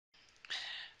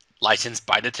Licensed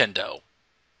by Nintendo.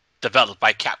 Developed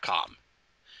by Capcom.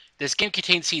 This game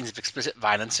contains scenes of explicit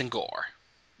violence and gore.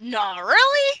 Not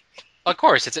really? Of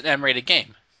course, it's an M-rated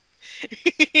game.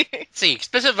 See,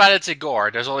 explicit violence and gore,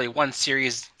 there's only one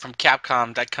series from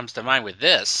Capcom that comes to mind with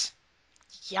this.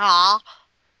 Yeah.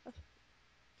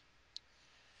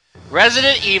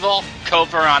 Resident Evil Code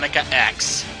Veronica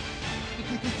X.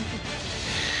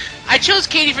 I chose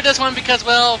Katie for this one because,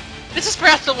 well, this is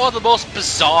perhaps one of the most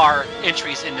bizarre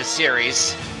entries in the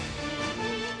series.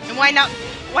 And why not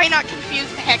confuse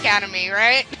the heck out of me,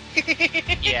 right?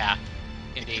 Yeah,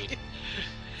 indeed.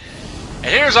 And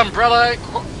here's the Umbrella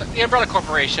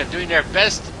Corporation doing their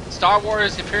best Star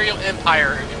Wars Imperial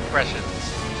Empire impressions.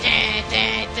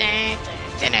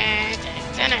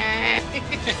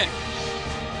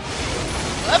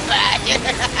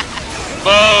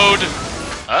 Mode!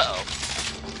 Uh-oh.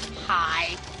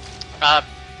 Hi.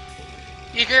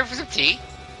 You here for some tea?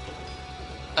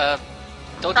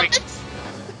 Don't drink.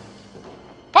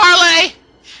 Parlay!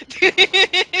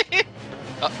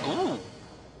 Ooh.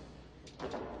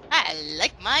 I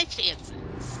like my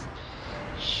chances.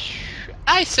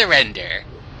 I surrender.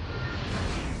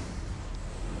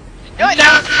 No, I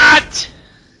Not!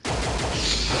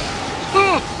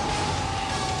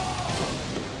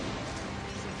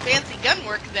 Some fancy gun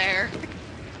work there.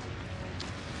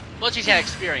 Well, she's had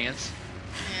experience.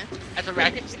 Yeah. That's what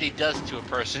Rhapsody does to a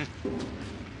person.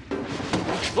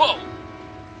 Whoa!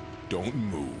 Don't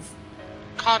move.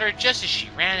 Caught her just as she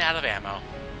ran out of ammo.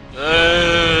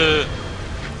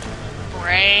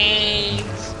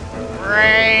 Brains.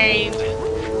 Brains.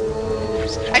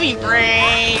 Oops. I mean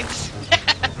brains.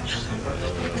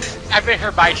 I bet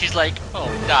her by she's like, oh,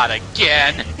 not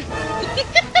again.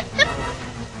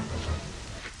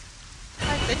 I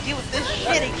have to deal with this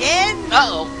shit again.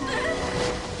 Uh-oh.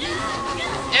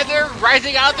 And they're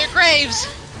rising out of their graves.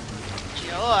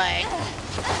 Joy.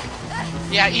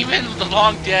 Yeah, even the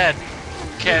long dead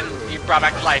can be brought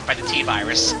back to life by the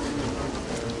T-virus.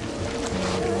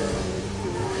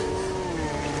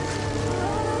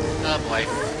 Oh boy.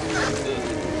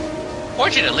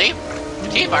 Fortunately, the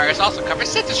T-virus also covers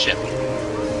censorship.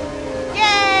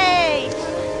 Yay!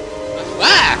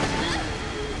 Ah!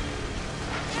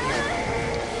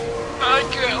 I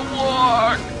can't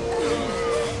walk!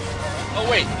 Oh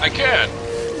wait, I can!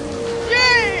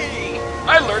 Yay!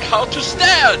 I learned how to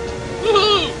stand!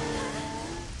 Woohoo!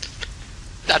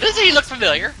 Now, doesn't he look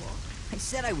familiar? I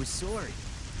said I was sorry.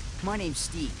 My name's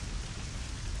Steve.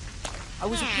 I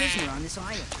was a prisoner on this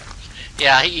island.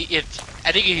 Yeah,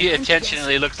 I think he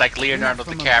intentionally looks like Leonardo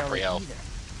You're not from Umbrella DiCaprio. either.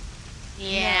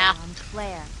 Yeah. I'm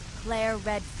Claire. Claire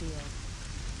Redfield.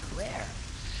 Claire.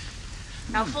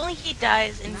 Now, if only he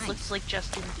dies and Nice. looks like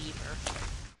Justin Bieber.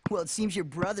 Well, it seems your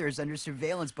brother is under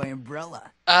surveillance by Umbrella.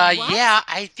 Yeah,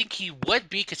 I think he would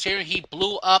be, considering he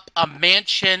blew up a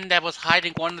mansion that was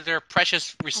hiding one of their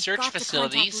precious research I've got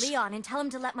facilities. to contact Leon and tell him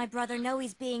to let my brother know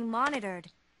he's being monitored.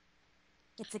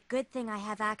 It's a good thing I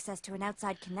have access to an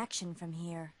outside connection from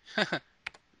here. Well,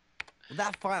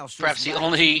 that file shows Perhaps the latitude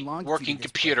only and longitude working of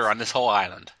this computer place. on this whole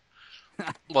island.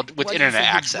 Well, with Why don't you internet send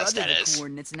your access, brother that the is.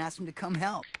 coordinates and ask him to come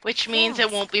help. Which means it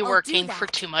Yes, won't be I'll do working that. for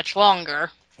too much longer.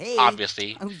 Hey,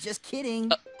 Obviously. I was just kidding.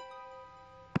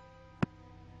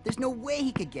 There's no way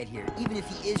he could get here, even if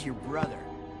he is your brother.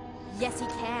 Yes, he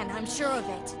can. I'm sure of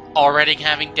it. Already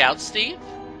having doubts, Steve?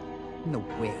 No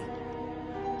way.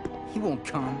 He won't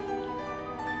come.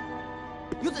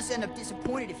 You'll just end up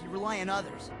disappointed if you rely on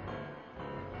others.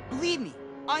 Believe me,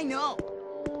 I know.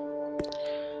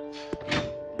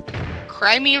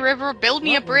 Cry me a river, build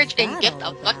me a What was bridge, and that get the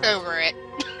all fuck about? over it.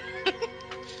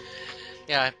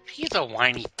 Yeah, he's a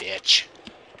whiny bitch.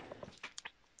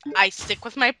 I stick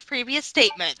with my previous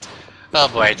statement. Oh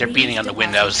boy, they're Please beating on the deposit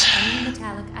windows. Any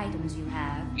metallic items you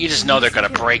have. You just in know the they're gonna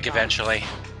security break box. eventually.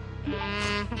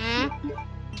 Mm-hmm.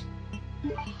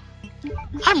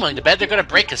 I'm willing to bet they're gonna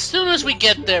break as soon as we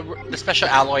get the special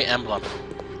alloy emblem.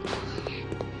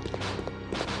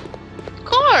 Of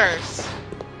course.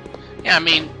 Yeah, I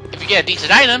mean, if you get a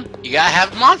decent item, you gotta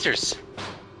have monsters.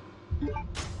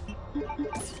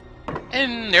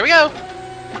 And there we go.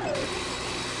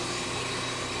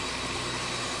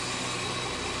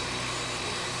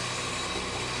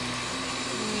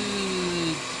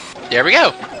 There we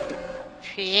go.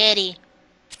 Pretty.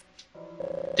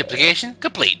 Duplication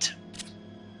complete.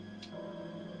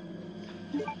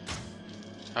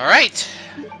 Alright.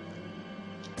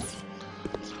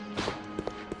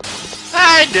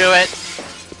 I knew it.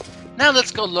 Now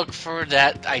let's go look for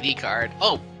that ID card.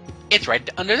 Oh, it's right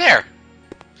under there.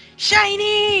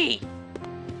 Shiny!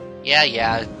 Yeah,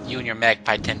 you and your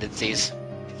magpie tendencies.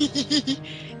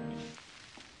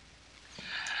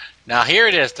 Now here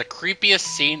it is, the creepiest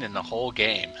scene in the whole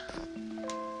game.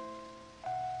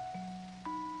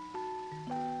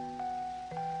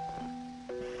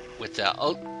 With the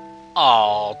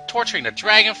torturing the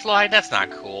dragonfly. That's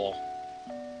not cool.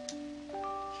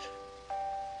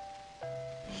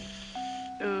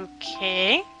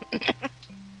 Okay.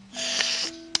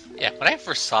 Yeah, when I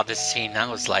first saw this scene, I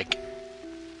was like,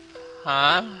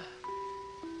 huh?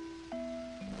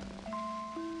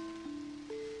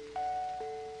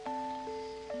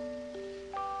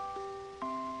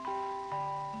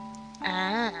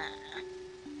 Ah.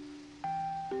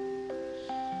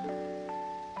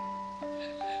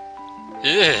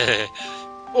 Ugh.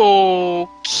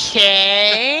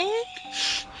 Okay.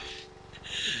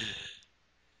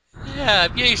 Yeah,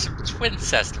 I'm getting some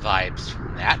twincest vibes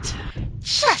from that.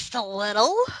 Just a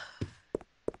little.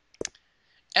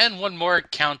 And one more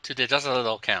count to the just a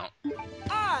little count.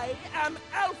 I am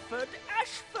Alfred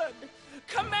Ashford,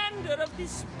 commander of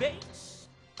this base.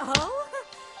 Oh?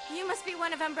 You must be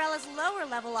one of Umbrella's lower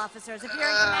level officers if you're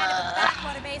in command of a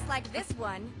backwater base like this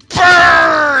one.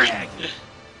 Burn!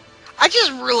 I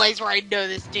just realized where I know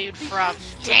this dude from.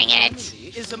 Dang it!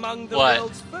 Is among the What?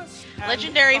 world's first and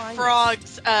Legendary finest.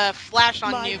 Frogs flash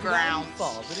on My Newgrounds.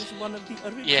 grandfather is one of the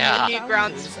original Yeah.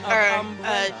 Newgrounds founders of or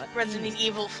Umbrella Resident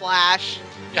Evil Flash.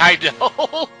 I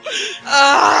know.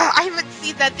 I haven't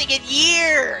seen that thing in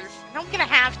years. I'm gonna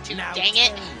have to. Now Dang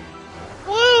it! tell me,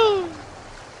 Woo!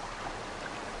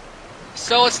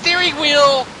 So a steering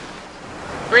wheel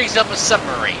brings up a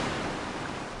submarine.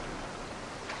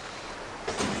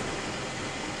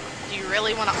 Do you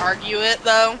really want to argue it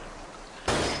though?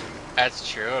 That's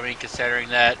true. I mean, considering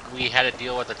that we had to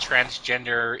deal with a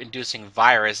transgender-inducing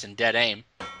virus in Dead Aim.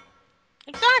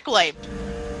 Exactly.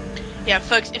 Yeah,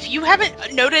 folks, if you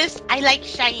haven't noticed, I like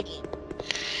shiny.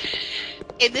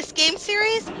 In this game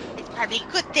series, it's probably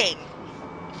a good thing.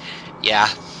 Yeah.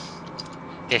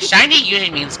 The shiny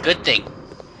usually means good thing.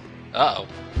 Uh-oh.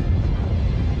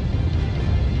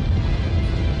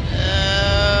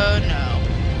 Oh no.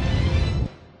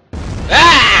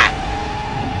 Ah!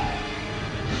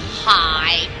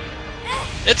 Hi.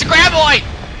 It's a graboid!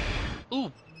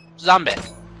 Ooh, zombie.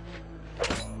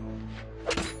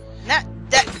 Not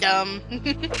that dumb.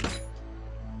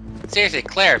 Seriously,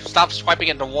 Claire, stop swiping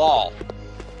at the wall.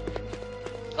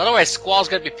 Otherwise, Squall's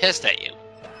gonna be pissed at you.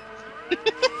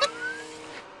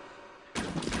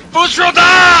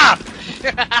 Bushrota!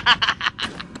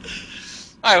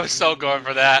 I was so going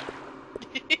for that.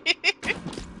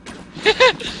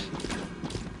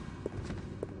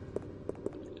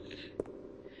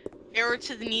 Arrow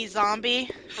to the knee zombie?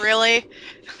 Really?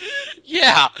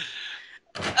 Yeah.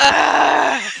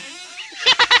 Uh,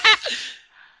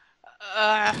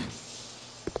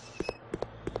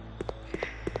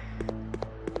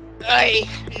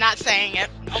 I'm not saying it.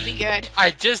 I'll be good.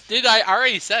 I just did. I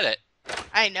already said it.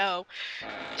 I know.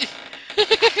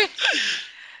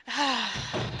 That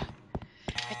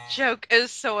joke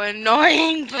is so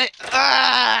annoying, but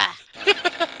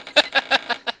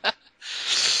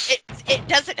it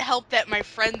doesn't help that my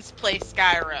friends play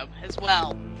Skyrim as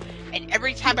well. And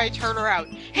every time I turn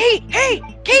around, hey,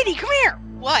 Katie, come here!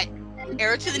 What?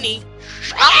 Arrow to the knee.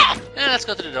 Ah! Let's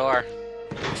go to the door.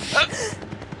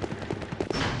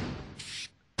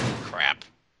 Crap.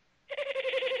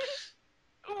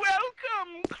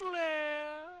 welcome,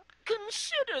 Claire.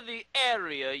 Consider the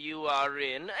area you are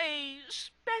in a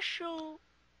special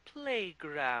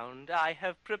playground I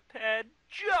have prepared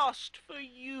just for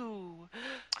you.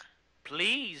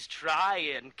 Please try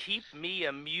and keep me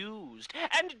amused,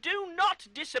 and do not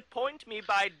disappoint me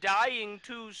by dying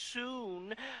too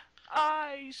soon.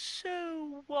 I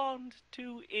so want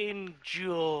to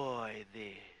enjoy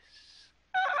this.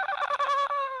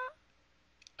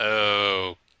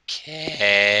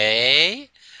 Okay.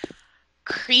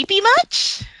 Creepy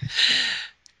much?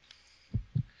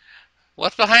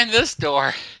 What's behind this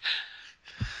door?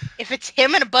 If it's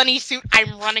him in a bunny suit,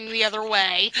 I'm running the other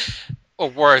way. Or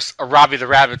worse, a Robbie the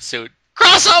Rabbit suit.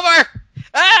 Crossover!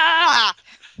 Ah!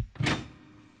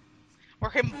 Or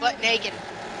him butt naked.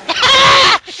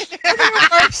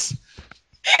 Reverse!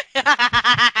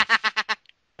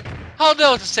 I'll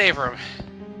know to save room.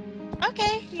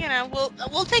 Okay, you know,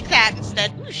 we'll take that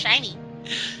instead. Ooh, shiny.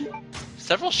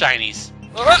 Several shinies.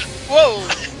 Whoa.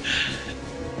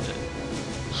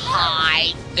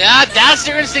 Hi. Yeah, that's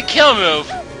your instant kill move.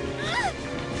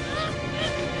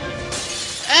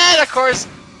 And of course,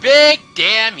 big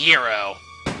damn hero.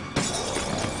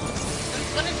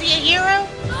 Wanna be a hero?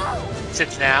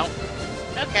 Sits now.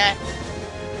 Okay.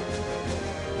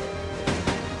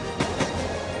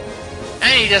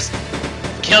 And he just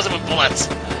kills him with bullets.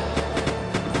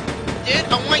 dude.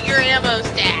 I want your ammo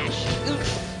stash.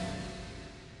 Oof.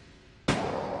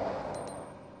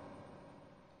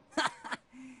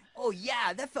 Oh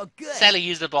yeah, that felt good. Sadly,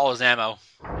 used up all his ammo.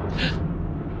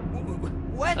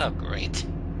 What? Oh, great.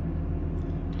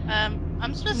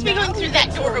 I'm supposed to be going through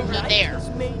that door over there.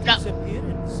 Made No. his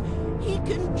appearance. He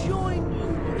can join you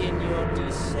in your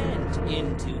descent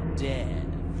into death.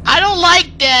 I don't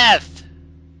like death!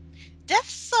 Death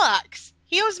sucks.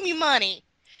 He owes me money.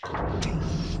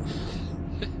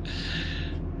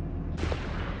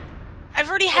 I've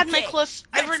already had my Okay, close.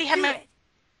 I've already had let's my do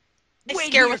it. Wait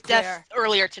scare here, with death Claire.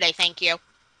 earlier today. Thank you.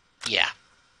 Yeah.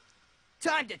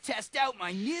 Time to test out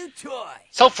my new toy.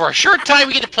 So for a short time,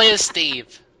 we get to play as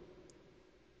Steve.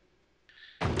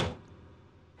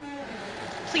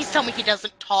 Please tell me he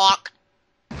doesn't talk.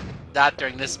 Not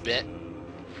during this bit.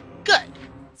 Good.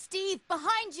 Steve,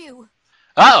 behind you!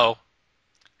 Uh-oh.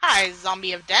 Hi,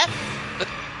 zombie of death.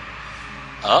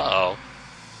 Uh-oh.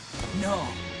 No.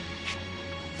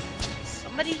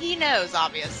 Somebody he knows,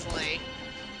 obviously.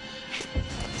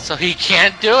 So he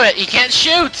can't do it. He can't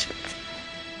shoot.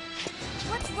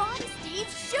 What's wrong, Steve?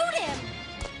 Shoot him!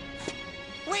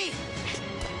 Wait.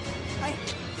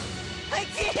 I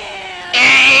can't.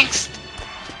 Angst.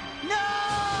 No.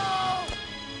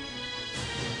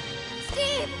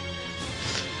 Steve!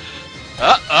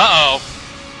 Uh-oh.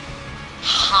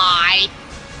 Hi.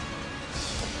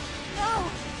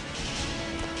 No!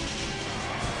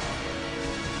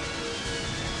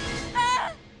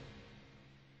 Ah!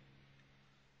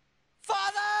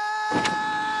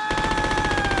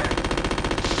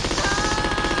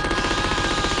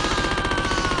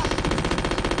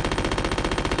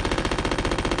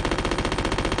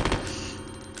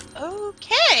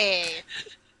 Okay.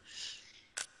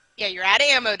 Yeah, you're out of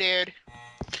ammo, dude.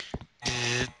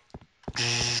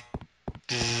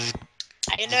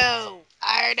 I know.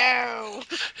 I know.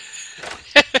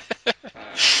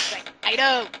 I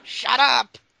know. Shut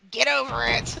up. Get over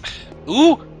it.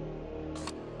 Ooh.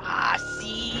 Ah,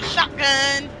 see.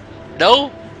 Shotgun.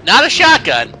 No, not a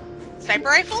shotgun. Sniper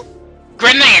rifle?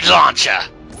 Grenade launcher.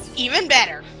 Even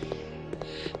better.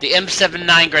 The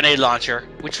M79 grenade launcher,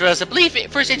 which was, I believe,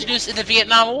 first introduced in the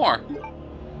Vietnam War.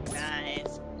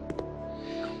 Nice.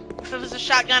 If it was a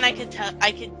shotgun, I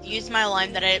could use my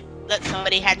line that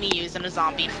somebody had me use in a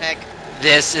zombie fic.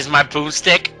 This is my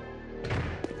boomstick.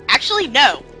 Actually,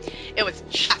 no. It was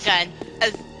shotgun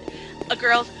as a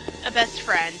best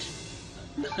friend.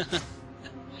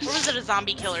 Or was it a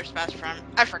zombie killer's best friend?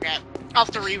 I forget. I'll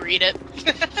have to reread it.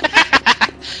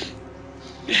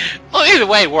 Well, either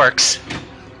way works.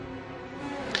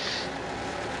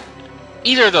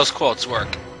 Either of those quotes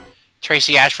work.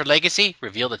 Tracy Ashford Legacy,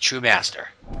 reveal the true master.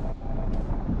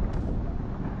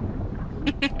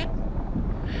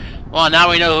 Well, now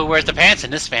we know who wears the pants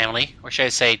in this family. Or should I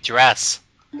say, dress.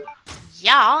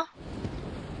 Yeah.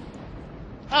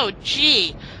 Oh,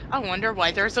 gee. I wonder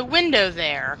why there's a window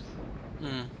there.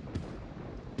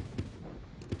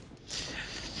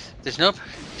 There's no...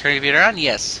 Turn your computer on?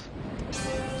 Yes.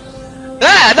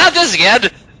 Ah! Not this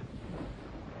again!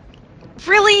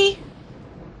 Really?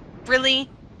 Really?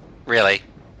 Really?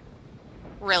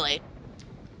 Really?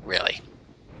 Really?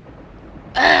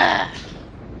 Ugh.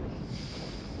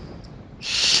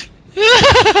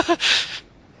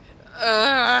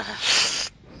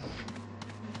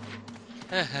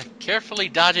 Carefully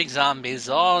dodging zombies,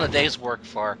 all in a day's work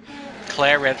for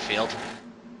Claire Redfield.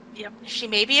 Yep. She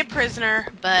may be a prisoner,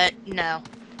 but no.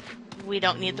 We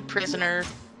don't need the prisoner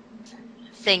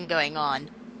thing going on.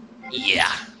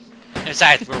 Yeah.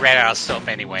 Besides, we ran out of soap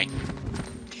anyway.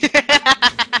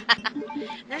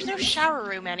 There's no shower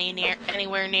room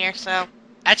anywhere near, so...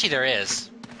 Actually, there is.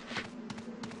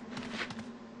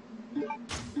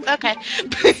 Okay.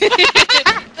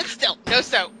 But still, no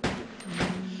soap.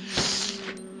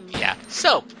 Yeah,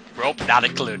 soap. Rope not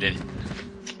included.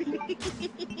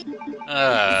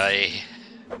 Hi.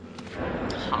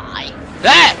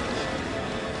 That!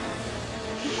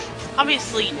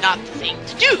 Obviously not the thing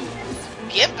to do.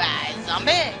 Goodbye,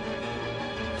 zombie.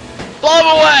 Blow him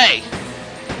away!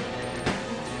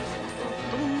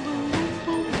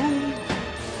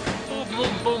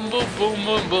 Boom, boom, boom, boom,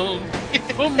 boom, boom.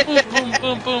 Boom, boom, boom,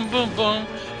 boom, boom, boom, boom.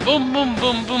 Boom, boom,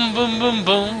 boom, boom, boom, boom,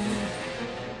 boom.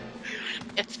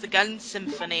 It's the gun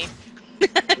symphony.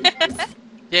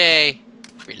 Yay.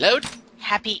 Reload.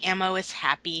 Happy ammo is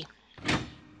happy.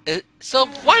 So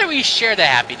why don't we share the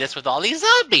happiness with all these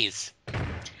zombies?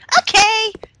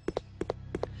 Okay!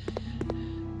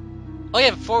 Oh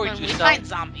yeah, before we When do we so... find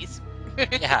zombies.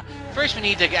 Yeah, first we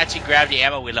need to actually grab the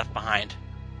ammo we left behind.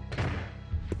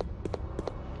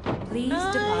 Please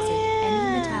deposit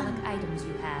any metallic items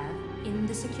you have in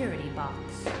the security box.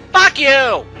 Fuck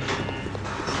you!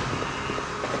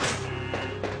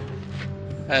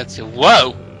 Let's see.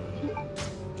 Whoa!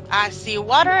 I see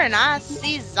water and I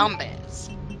see zombies.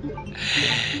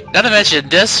 Not to mention,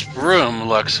 this room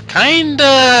looks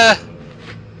kinda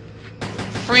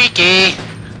freaky.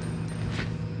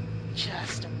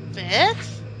 Just a bit.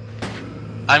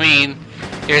 I mean,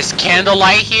 there's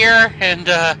candlelight here and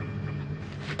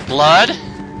blood.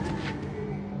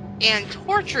 And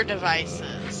torture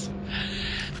devices.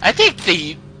 I think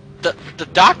the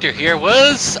doctor here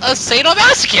was a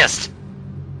sadomasochist.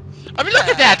 I mean, look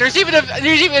at that. There's even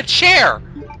a chair.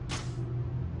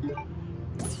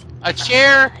 A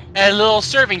chair and a little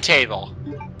serving table.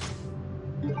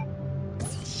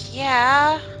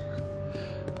 Yeah.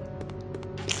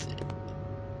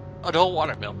 Oh, no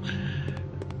watermelon.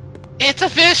 It's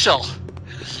official.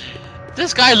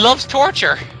 This guy loves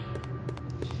torture.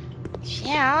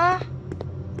 Yeah.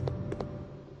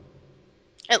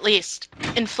 At least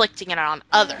inflicting it on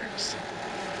others.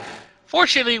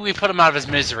 Fortunately, we put him out of his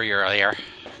misery earlier.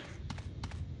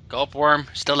 Gulp worm,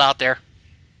 still out there.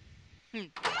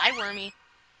 Hi, Wormy.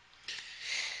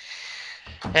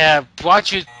 Yeah, why don't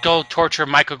you go torture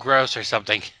Michael Gross or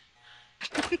something?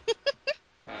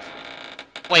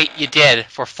 Wait, you did,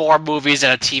 for 4 movies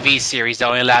and a TV series that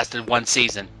only lasted 1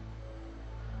 season.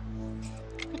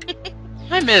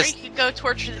 I Or missed you could go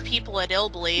torture the people at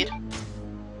Illbleed.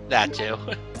 that too.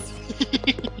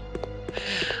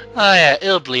 Oh yeah,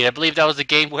 Illbleed. I believe that was a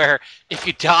game where if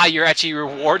you die, you're actually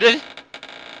rewarded.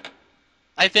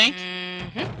 I think.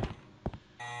 Mm-hmm.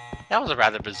 That was a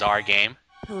rather bizarre game.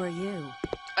 Who are you?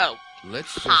 Oh,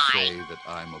 Let's just Hi. say that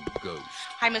I'm a ghost.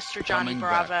 hi, Mr. Johnny coming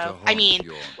back to Bravo. I haunt mean,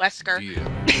 your Wesker. dear.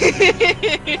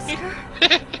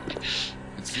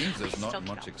 It seems there's still not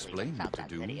much cannot explaining believe to about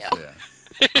do that video. there.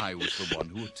 I was the one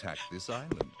who attacked this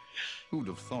island. Who'd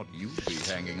have thought you'd be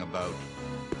hanging about?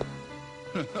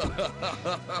 All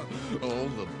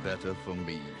the better for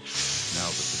me. Now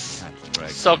that the cat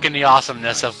dragged Soaking the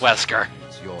awesomeness of Wesker.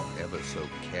 it's your ever so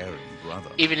caring brother.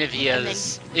 Even if he And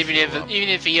is, even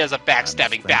if he is a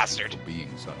backstabbing bastard. For being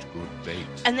such good bait.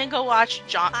 And then go watch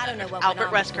I don't know what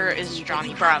Albert went on Wesker with is you, but Johnny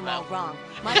you had 'em Bravo. all wrong.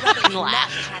 My brother is not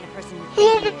Laugh. the kind of person you I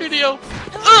think love he the is. video.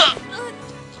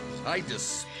 I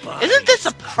despise. Isn't this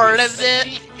a part of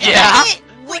this? Yeah.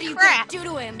 What do Holy you crap! do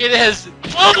to him? It is.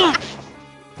 Oh!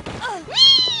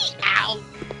 Ow!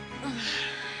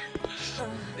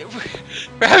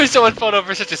 We're having so much fun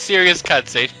over such a serious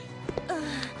cutscene.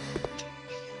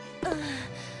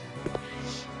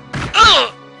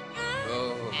 Oh!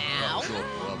 Oh, Ow. your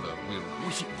brother will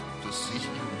weep to see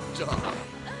you die.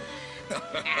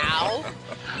 Ow!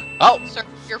 Oh! Sir,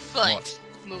 your foot. What?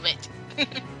 Move it.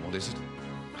 What is it?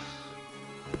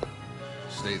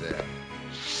 Stay there.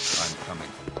 I'm coming.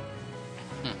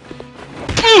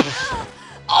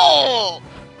 Oh!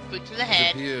 Boot to the It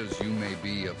head. appears you may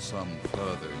be of some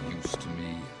further use to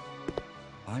me.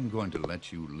 I'm going to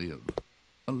let you live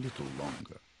a little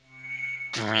longer.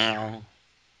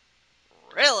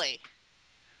 Really?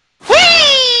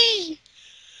 Whee!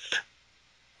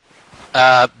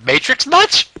 Matrix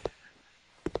much?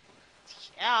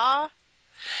 Yeah.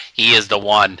 He is the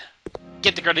one.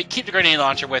 Get the grenade, keep the grenade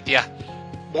launcher with you.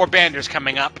 More banders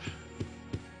coming up.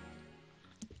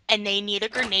 And they need a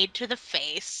grenade to the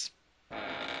face.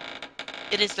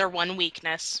 It is their one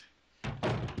weakness.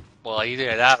 Well,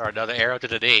 either that or another arrow to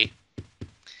the knee.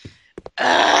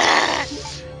 Ugh.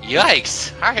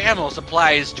 Yikes! Our ammo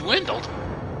supply is dwindled.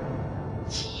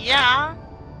 Yeah.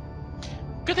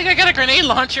 Good thing I got a grenade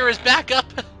launcher as backup.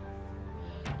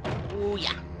 Oh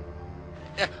yeah.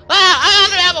 I'm out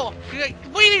of ammo!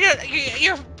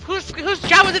 Whose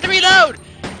job was it to reload?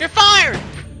 You're fired!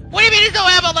 What do you mean there's no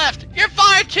ammo left? You're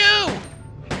fired too!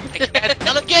 I can't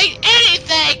delegate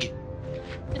anything!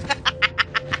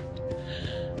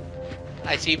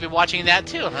 I see you've been watching that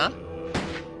too, huh?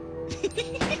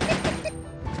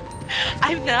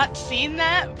 I've not seen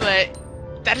that,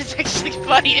 but that is actually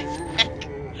funny as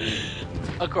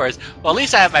heck. Of course. Well, at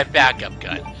least I have my backup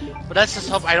gun. But let's just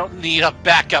hope I don't need a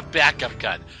backup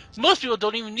gun. Most people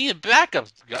don't even need a backup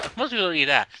gun. Most people don't need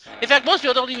that. In fact, most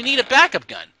people don't even need a backup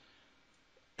gun.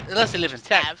 Unless they live in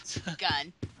Texas. Have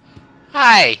gun.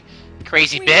 Hi,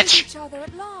 crazy We bitch. meet each other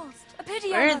at last. A pity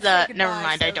Where I is must the? say Never goodbye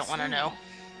mind. I so don't want to soon. know.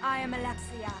 I am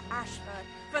Alexia Ashford.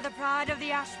 For the pride of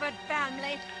the Ashford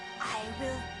family, I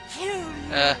will kill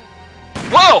you.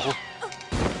 Whoa!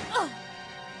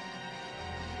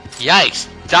 Yikes!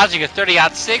 Dodging a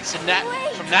 30-06 in that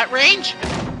from that range?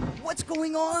 What's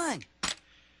going on?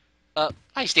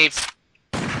 Hi, Steve.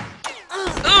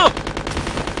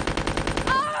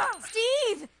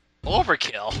 Steve!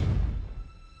 Overkill.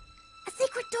 The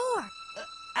secret door!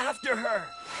 After her!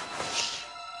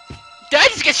 Did I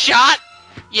just get shot?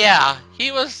 Yeah,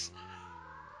 he was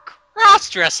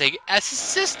cross-dressing as his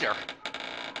sister.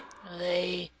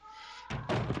 I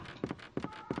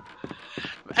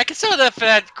could sell that for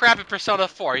that crap in Persona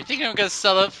 4. You think I'm gonna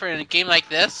sell it for a game like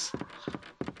this?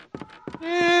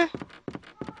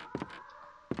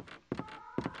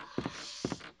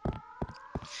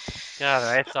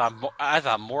 God, I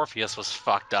thought Morpheus was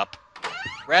fucked up.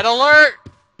 Red alert!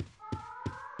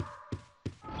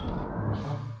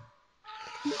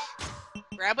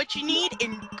 Grab what you need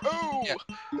and go. Yeah.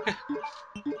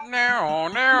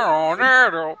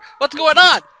 No. What's going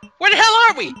on? Where the hell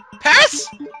are we? Paris?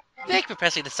 Thank you for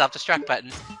pressing the self-destruct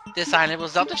button. This island will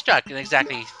self-destruct in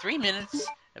exactly 3 minutes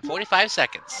and 45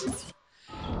 seconds.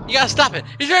 You gotta stop it!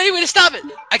 Is there any way to stop it?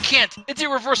 I can't! It's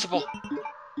irreversible!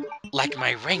 Like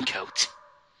my raincoat.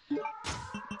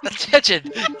 Attention!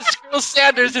 This Colonel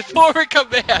Sanders in forward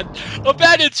command!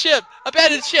 Abandoned ship!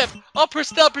 Abandoned ship! All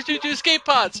personnel pursuit to escape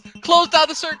pods! Close down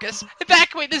the circus!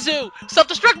 Evacuate the zoo!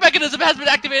 Self-destruct mechanism has been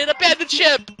activated! Abandoned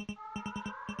ship!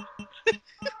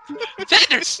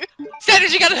 Sanders!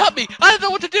 Sanders, you gotta help me! I don't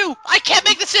know what to do! I can't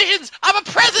make decisions! I'm a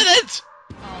president!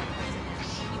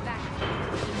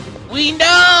 We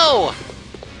know!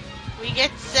 We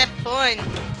get the point.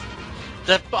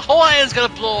 The whole island's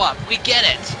gonna blow up. We get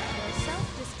it.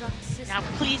 Self-destruct system. Now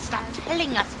please stop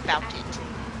telling us about it.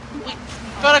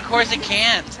 But of course it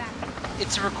can't.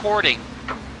 It's a recording.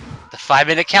 The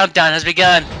 5-minute countdown has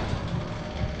begun.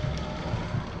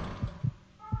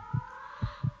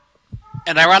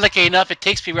 And ironically enough, it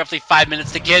takes me roughly 5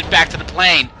 minutes to get back to the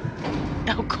plane.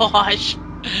 Oh gosh.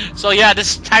 So yeah,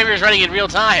 this timer is running in real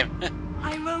time.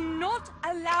 I will not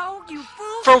allow you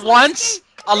fools For to once, escape.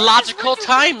 a logical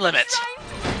time limit.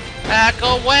 Back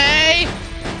away!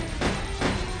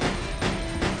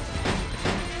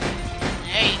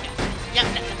 There you go. Yep.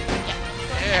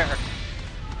 There.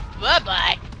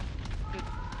 Bye-bye.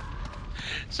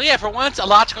 So yeah, for once, a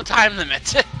logical time limit.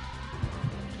 The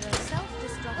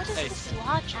self-destruct What is Hey. this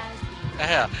logic?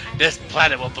 Yeah, this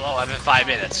planet will blow up in 5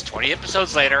 minutes. 20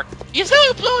 episodes later, you said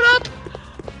it blew up?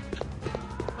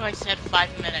 Oh, I said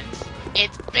 5 minutes.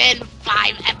 It's been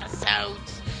 5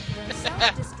 episodes. The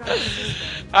self-destruct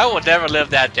system. I will never live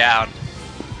that down.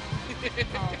 All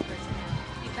personnel.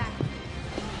 Evacuate.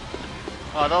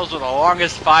 Oh, those were the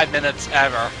longest 5 minutes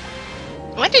ever.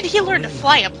 When did he learn to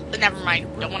fly up? Never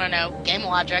mind. Don't want to know. Game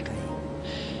logic.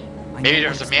 Maybe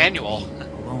there's a manual.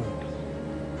 Alone.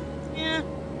 Yeah.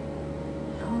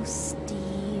 Oh,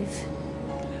 Steve.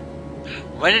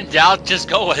 When in doubt, just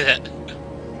go with it.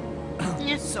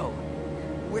 Yeah. So,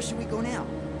 where should we go now?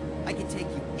 I can take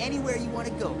you anywhere you want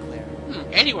to go, Claire.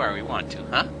 Anywhere we want to,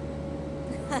 huh?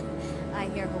 I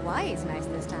hear Hawaii's nice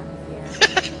this time of year.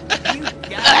 You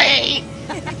got it. Hey!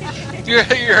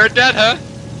 You heard that, huh?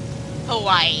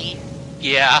 Hawaii.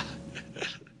 Yeah.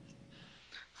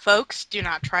 Folks, do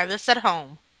not try this at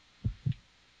home.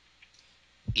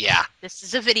 Yeah. This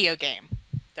is a video game.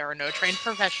 There are no trained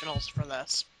professionals for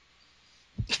this.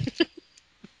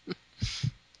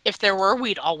 If there were,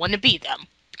 we'd all want to be them.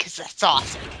 Because that's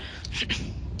awesome.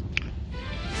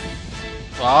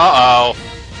 Uh-oh.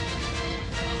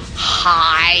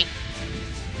 Hi.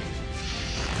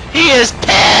 He is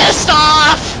pissed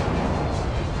off!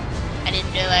 I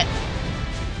didn't do it.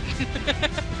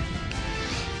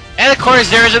 And of course,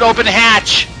 there is an open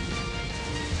hatch.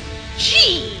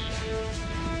 Gee!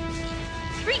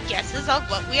 3 guesses of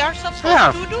what we are supposed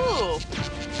Yeah. to do.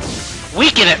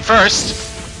 Weaken it first.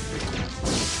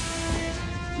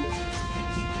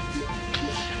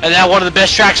 And now one of the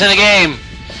best tracks in the game.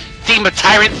 Theme of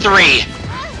Tyrant 3.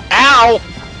 Ow!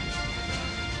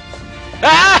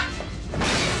 Ah!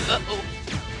 Uh-oh.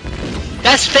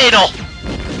 That's fatal.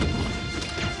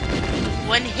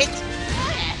 1 hit.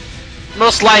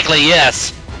 Most likely,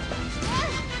 yes.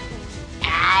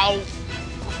 Ow.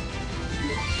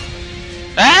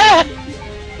 Ah!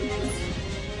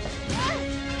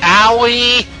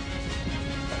 Owie!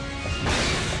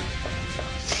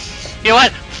 You know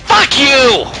what? Fuck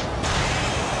you!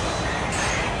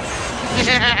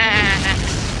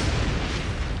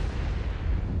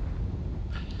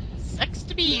 Sucks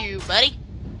to be you, buddy.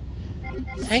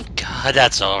 Thank God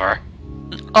that's over.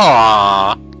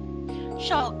 Aww.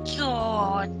 So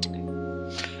cute.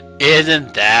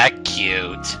 Isn't that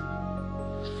cute?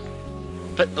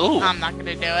 But, ooh. I'm not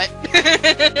gonna do it.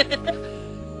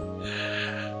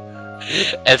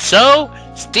 And so,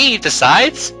 Steve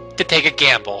decides to take a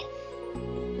gamble.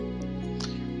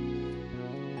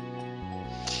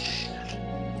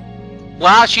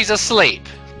 While she's asleep.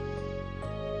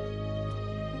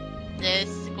 This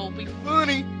will be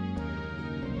funny.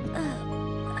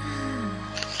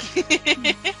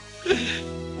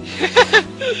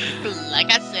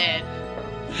 Like I said.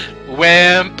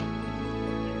 Wimp.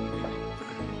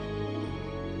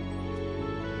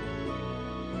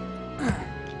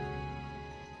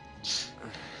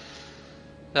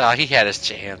 Oh, he had his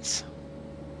chance.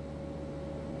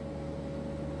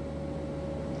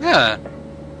 Huh.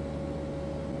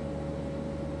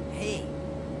 Hey,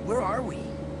 where are we?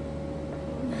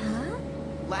 Huh?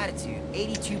 Latitude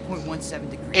 82.17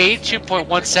 degrees.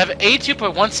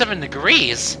 82.17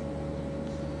 degrees?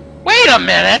 Wait a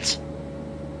minute!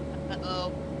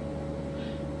 Uh-oh.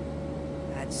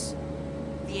 That's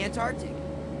the Antarctic.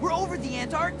 We're over the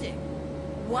Antarctic.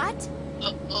 What?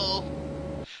 Uh-oh.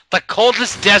 The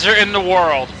coldest desert in the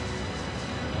world.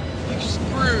 You're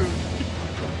screwed.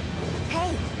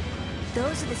 Hey,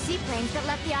 those are the seaplanes that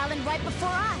left the island right before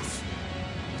us.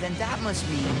 Then that must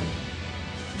mean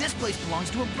this place belongs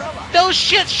to Umbrella. No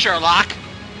shit, Sherlock!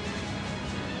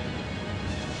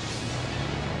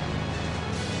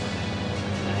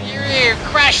 You're here,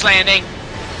 crash landing!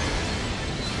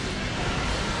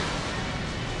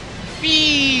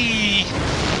 Whee!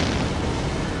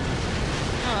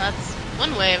 Oh, that's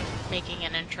one way of making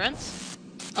an entrance.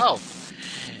 Oh.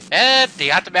 And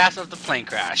the aftermath of the plane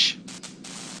crash.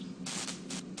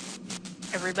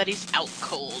 Everybody's out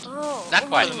cold. Oh. Not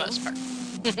quite. For the most part.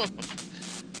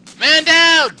 Man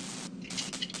down!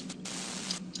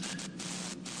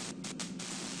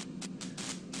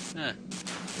 Huh.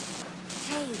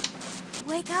 Hey,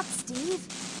 wake up, Steve.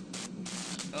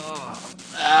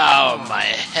 Oh, my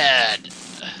head.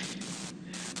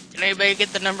 Did anybody get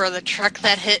the number of the truck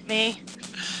that hit me?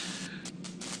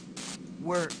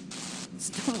 We're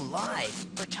still alive.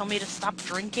 Or tell me to stop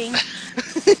drinking?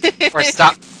 Or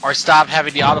stop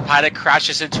having the autopilot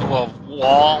crashes into a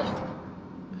wall.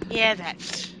 Yeah, that.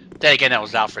 Then again, that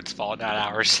was Alfred's fault, not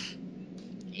ours.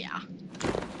 Yeah.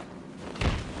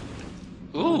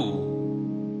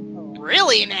 Ooh.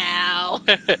 Really now?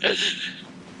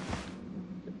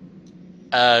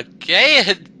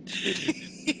 Okay.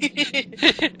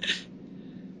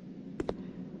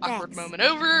 Awkward Thanks. moment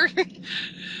over.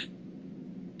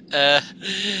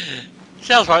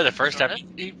 Sounds probably the first time.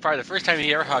 Probably the first time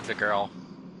he ever hugged a girl.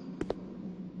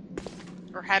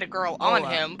 Or had a girl on Oh,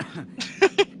 him.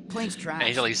 Plane's And trash.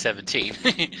 he's only 17.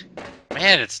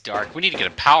 Man, it's dark. We need to get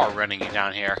a power running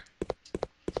down here.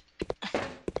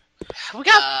 We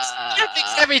gotta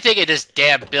fix everything in this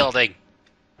damn building.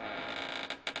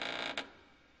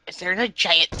 Is there a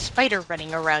giant spider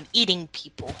running around eating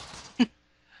people?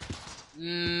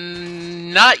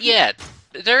 Not yet.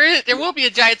 There will be a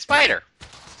giant spider.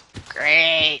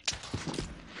 Great.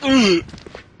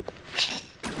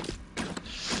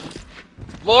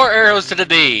 More arrows to the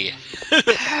knee.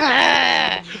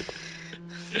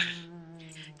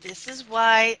 This is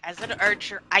why, as an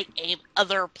archer, I aim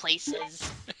other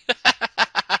places.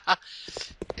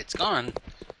 It's gone.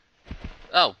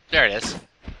 Oh, there it is.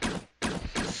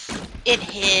 It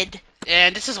hid.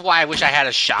 And this is why I wish I had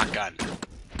a shotgun.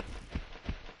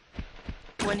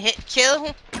 One hit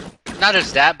kill. Not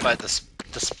just that, but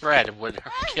the spread would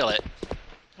kill it.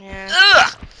 Yeah.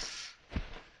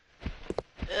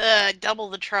 Ugh! Double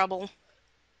the trouble.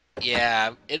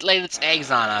 Yeah, it laid its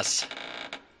eggs on us.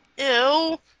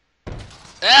 Ew.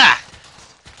 Ah!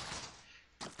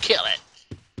 Kill it.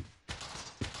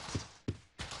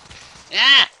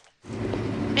 Ah!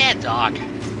 Bad dog.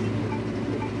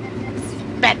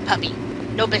 Bad puppy.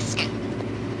 No biscuit.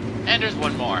 And there's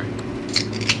one more.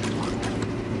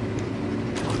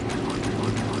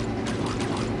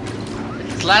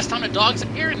 It's the last time the dogs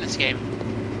appear in this game.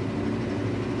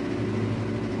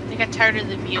 They got tired of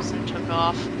the abuse and took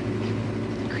off.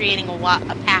 Creating a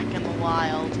pack in the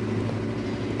wild.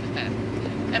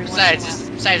 And besides,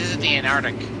 this is the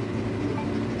Antarctic.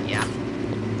 Yeah.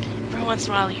 Every once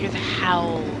in a while you hear the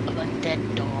howl of a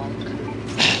dead dog.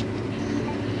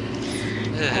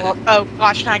 Oh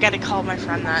gosh, now I gotta call my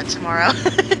friend that tomorrow.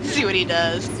 See what he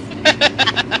does.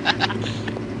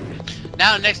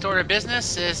 Now, next order of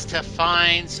business is to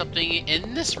find something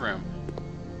in this room.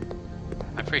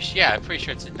 I'm pretty sure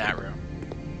it's in that room.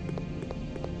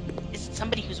 Is it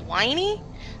somebody who's whiny?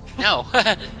 No,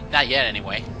 not yet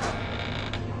anyway.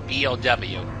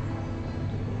 B-O-W.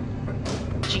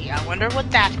 Gee, I wonder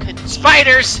what that could be.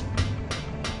 Spiders!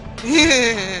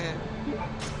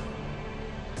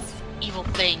 Evil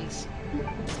things.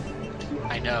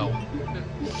 I know.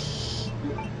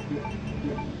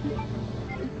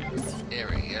 There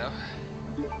we go.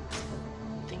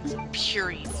 Things of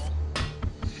pure evil.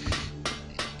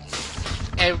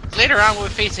 And later on, we're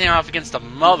facing off against the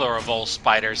mother of all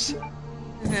spiders.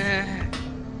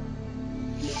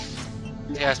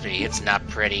 Trust me, it's not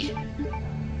pretty.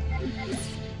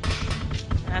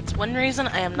 That's one reason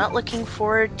I am not looking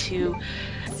forward to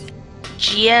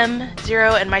GM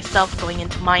Zero and myself going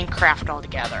into Minecraft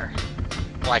altogether.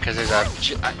 Why? Because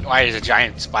why is a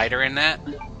giant spider in that?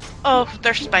 Oh,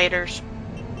 they're spiders.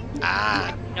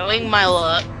 Ah. Knowing my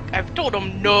luck, I've told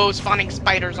them no spawning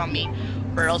spiders on me,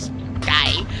 or else you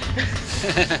die.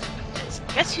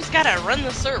 Guess who's gotta run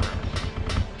the server?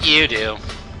 You do.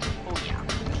 Oh yeah.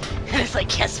 And it's like,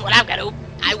 guess what I'm gonna do?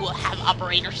 I will have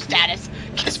operator status.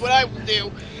 Guess what I will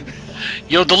do?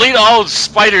 You'll delete all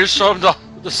spiders from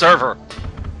the server.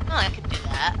 Oh, I could do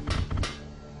that.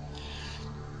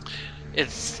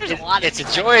 It's There's a lot of a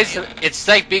joy. It's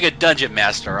like being a dungeon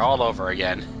master all over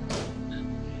again.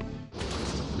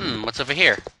 What's over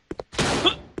here?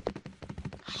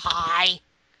 Hi.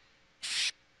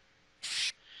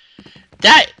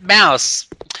 That mouse.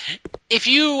 If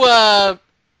you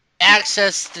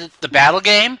access the battle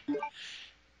game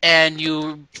and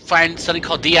you find something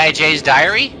called DIJ's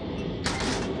diary,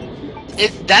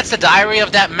 that's the diary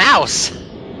of that mouse.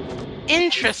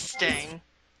 Interesting.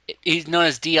 He's known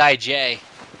as DIJ.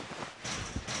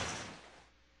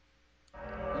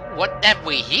 What have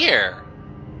we here?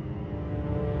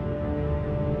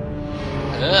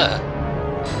 Ugh.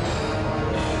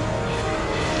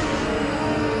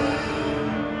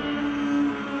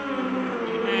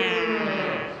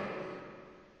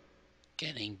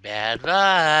 Getting bad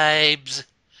vibes.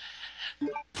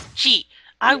 Gee,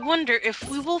 I wonder if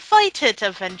we will fight it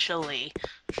eventually.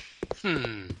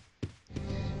 Ooh,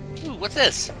 what's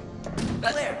this?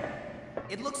 Claire,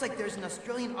 it looks like there's an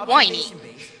Australian Whiny. observation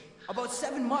base about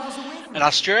 7 miles away from An here.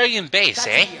 Australian base, That's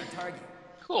eh? gonna be our target.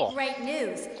 Cool. Great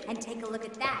news. And take a look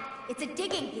at that. It's a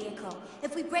digging vehicle.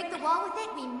 If we break the wall with it,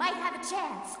 we might have a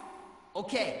chance.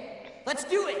 Okay, let's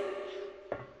do it.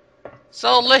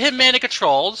 So let him man the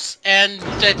controls and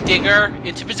move that digger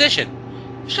into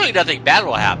position. Surely nothing bad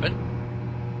will happen.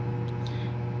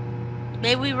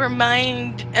 May we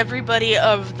remind everybody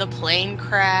of the plane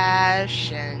crash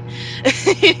and...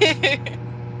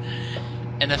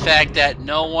 And the fact that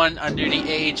no one under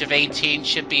the age of 18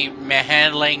 should be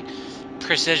handling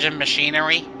precision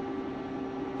machinery.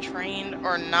 trained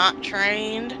or not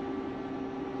trained.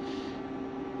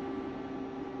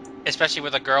 Especially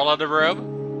with a girl in the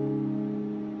room.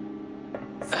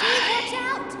 Steve, watch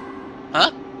out!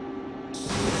 Huh?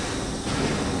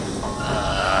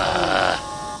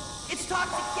 It's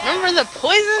toxic gas. Remember the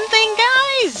poison thing,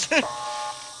 guys?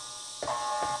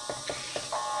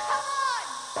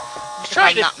 If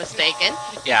I'm not mistaken.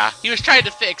 Yeah, he was trying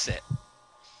to fix it.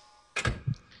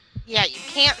 Yeah, you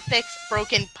can't fix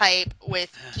broken pipe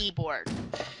with keyboard.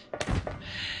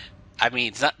 I mean,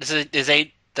 it's not. This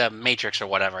ain't the Matrix or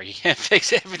whatever. You can't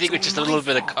fix everything with just a little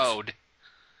bit of code.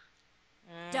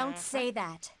 Don't say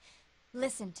that.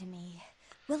 Listen to me.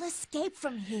 We'll escape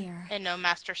from here. And no,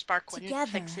 Master Spark wouldn't Together.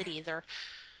 fix it either.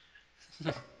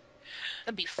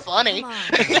 That'd be funny. Come on.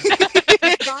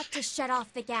 We've got to shut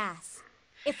off the gas.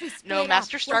 If we split No, up,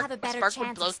 Master we'll have a Spark better would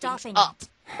chance blow of things stopping up. it.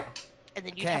 And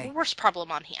then you'd have Okay. a worse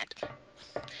problem on hand.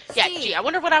 Yeah, Steve. gee, I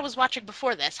wonder what I was watching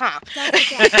before this, huh? Don't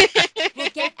forget, we'll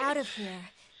get out of here.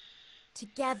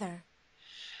 Together.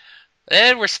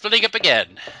 And we're splitting up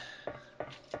again.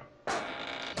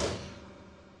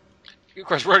 Of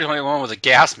course, we're the only one with a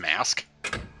gas mask.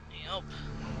 Yep.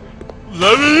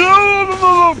 Let's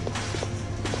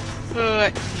No.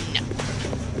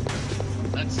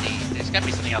 see. There's got to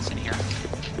be something else in here.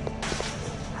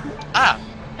 Ah,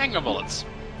 handgun bullets.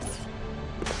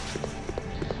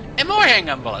 And more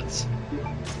handgun bullets.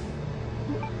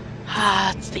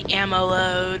 Ah, it's the ammo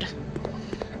load.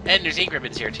 And there's ink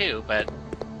ribbons here too, but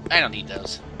I don't need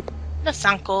those. No,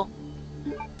 uncle.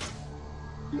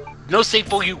 No safe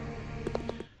for you.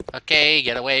 Okay,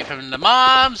 get away from the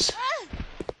moms.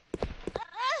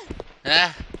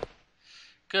 Ah,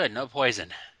 good, no poison.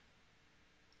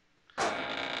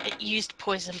 It used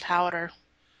poison powder.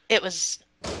 It was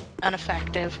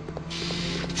ineffective.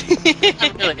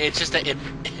 Not really, it's just that it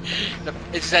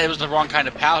was the wrong kind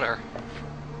of powder.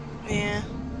 Yeah.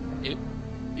 It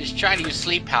was trying to use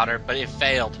sleep powder, but it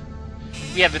failed.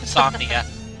 We have insomnia.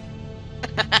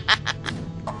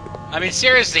 I mean,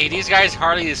 seriously, these guys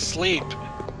hardly sleep.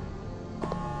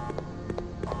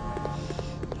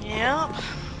 Yep.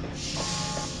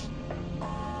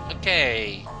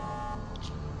 Okay.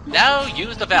 Now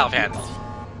use the valve handle.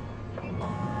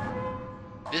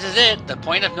 This is it, the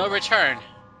point of no return.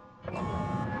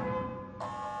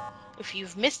 If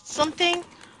you've missed something,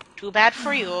 too bad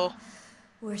for you.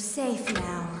 We're safe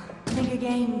now. Think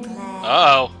again, Claire.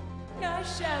 Uh-oh. I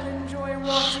shall enjoy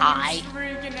watching Hi. you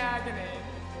shriek in agony.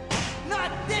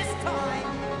 Not this time!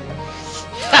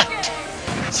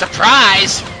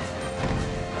 Surprise!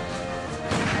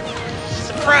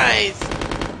 Surprise!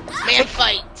 Man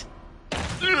fight!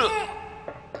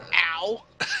 Ow.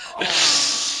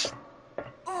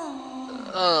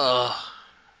 Ugh.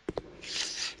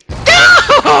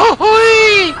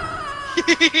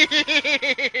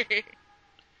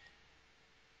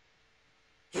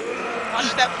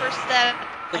 Watch that first step.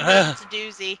 I know it's a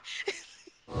doozy.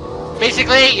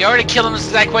 Basically, you already killed him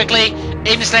that quickly.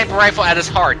 Aim the sniper rifle at his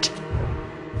heart.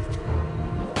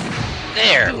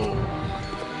 There.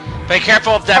 Be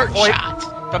careful of that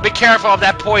Heart But be careful of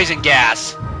that poison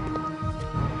gas.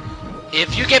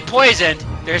 If you get poisoned,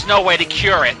 there's no way to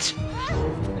cure it.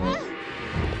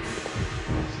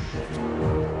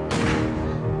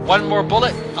 One more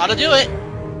bullet ought to do it.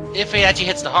 If it actually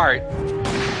hits the heart.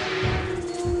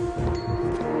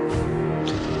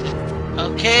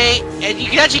 Okay, and you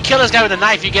can actually kill this guy with a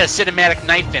knife. You get a cinematic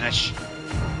knife finish.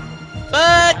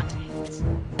 But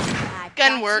I've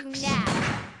gun got works. you now.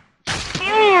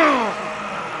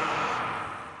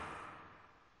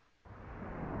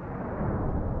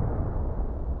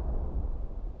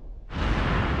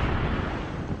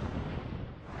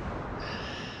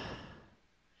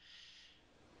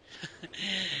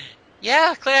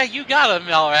 yeah, Claire, you got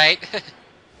him all right.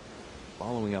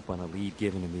 Following up on a lead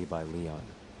given to me by Leon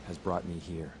has brought me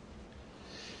here.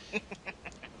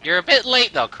 You're a bit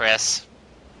late though, Chris.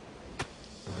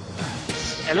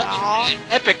 And look,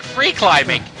 epic free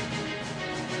climbing.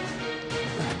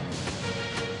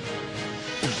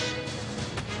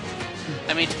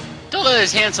 I mean, don't let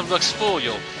his handsome looks fool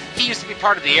you. He used to be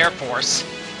part of the Air Force.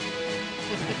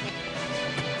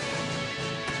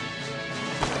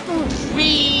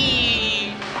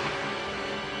 Whee!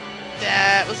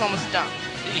 That was almost dumb.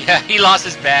 Yeah, he lost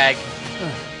his bag.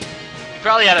 He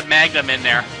probably had a Magnum in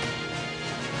there.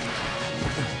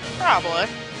 Probably.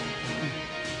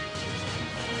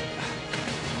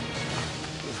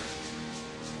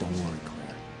 Don't worry,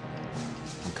 Claire.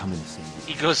 I'm coming to save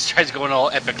you. He tries going all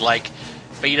epic like,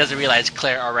 but he doesn't realize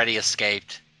Claire already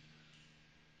escaped.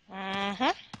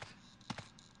 Mm-hmm.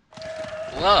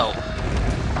 Whoa.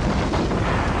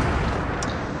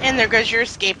 And there goes your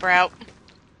escape route.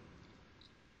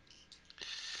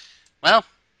 Well,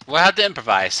 we'll have to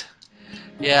improvise.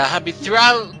 Yeah, I mean,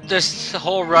 throughout this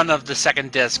whole run of the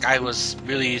second disc, I was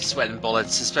really sweating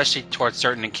bullets, especially towards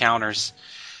certain encounters.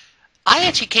 I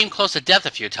actually came close to death a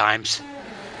few times.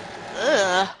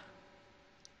 Ugh.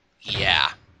 Yeah.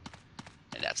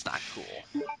 And that's not cool.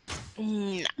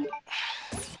 No.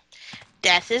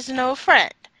 Death is no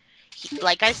friend.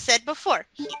 Like I said before,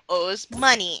 he owes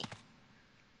money.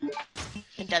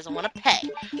 And doesn't want to pay.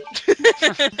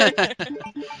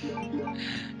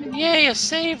 Yay, a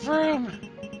save room!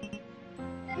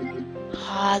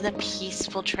 Ah, the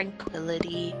peaceful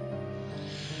tranquility.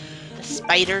 The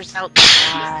spiders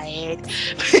outside.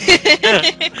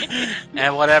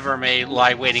 And whatever may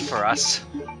lie waiting for us.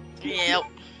 Yep.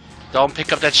 Don't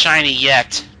pick up that shiny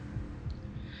yet.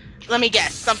 Let me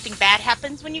guess, something bad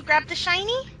happens when you grab the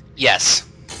shiny? Yes.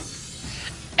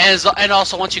 And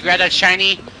also, once you grab that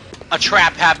shiny, a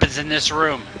trap happens in this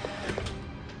room.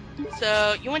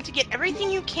 So, you want to get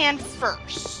everything you can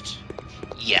first.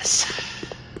 Yes.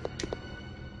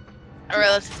 Or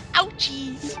else,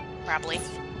 ouchies. Probably.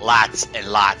 Lots and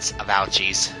lots of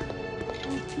ouchies.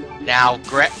 Now,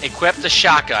 equip the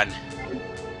shotgun.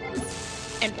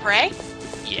 And pray?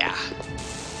 Yeah.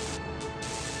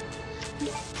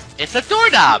 It's a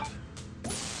doorknob!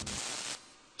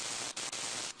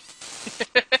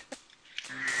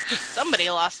 Somebody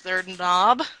lost their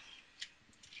knob.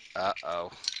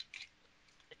 Uh-oh.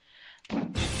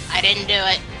 I didn't do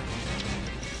it.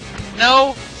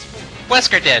 No,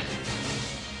 Wesker did.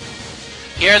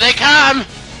 Here they come!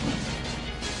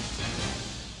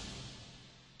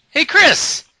 Hey,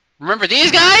 Chris! Remember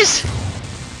these guys?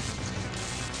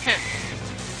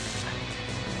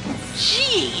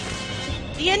 Gee!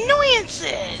 The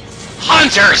annoyances!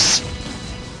 Hunters!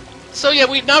 So yeah,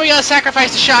 now we gotta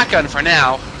sacrifice the shotgun for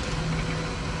now.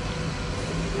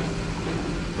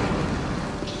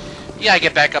 Yeah, I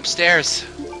get back upstairs.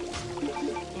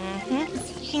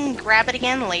 Mm-hmm. You can grab it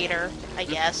again later, I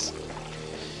guess.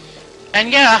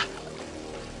 And yeah,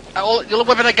 the only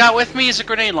weapon I got with me is a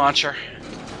grenade launcher.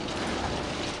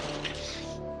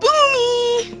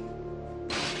 Boomy!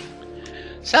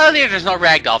 Sadly, there's no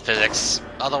ragdoll physics.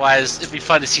 Otherwise, it'd be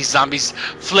fun to see zombies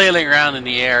flailing around in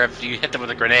the air if you hit them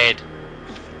with a grenade.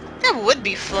 That would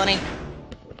be funny.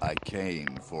 I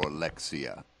came for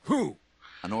Alexia. Who?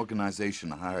 An organization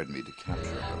hired me to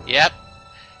capture her. Yep.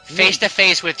 Face to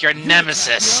face with your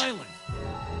nemesis. The island.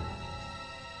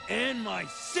 And my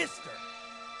sister.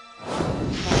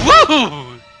 Woo!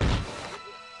 Ooh!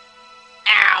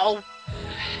 Ow!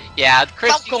 Yeah,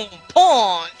 Chris. Falcon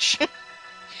punch!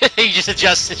 He just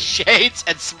adjusts his shades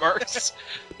and smirks.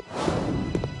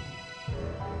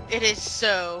 It is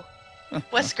so.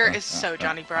 Wesker is so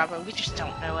Johnny Bravo. We just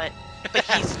don't know it. But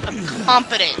he's a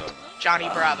competent Johnny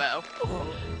Bravo.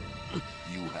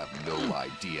 You have no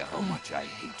idea how much I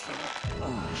hate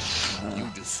you. You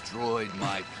destroyed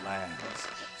my plans.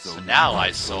 So now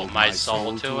I sold my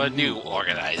soul to a new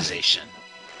organization.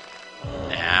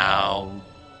 Now,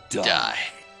 die.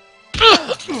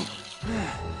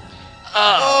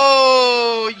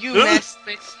 Oh, you messed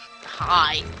with.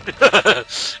 Hi.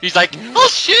 He's like, oh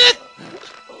shit!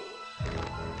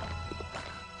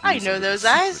 I know those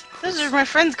eyes. Those are my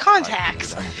friend's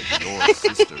contacts. Your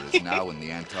sister is now in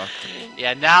the Antarctic.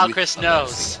 Yeah, now With Chris Alexia.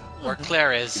 knows where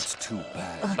Claire is. It's too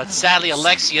bad. But sadly,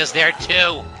 Alexia's there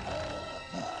too.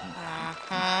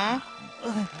 Uh-huh.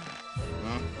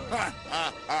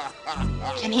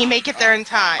 Can he make it there in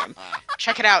time?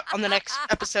 Check it out on the next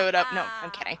episode of... No,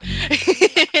 I'm kidding.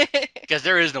 Because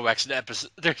there is no next episode.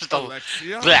 There's no...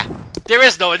 Alexia? Bleh. There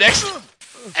is no next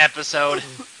episode.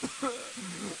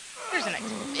 There's a next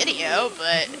video,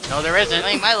 but... No, there isn't.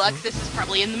 Knowing my luck, this is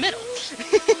probably in the middle.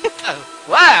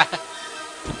 Wow.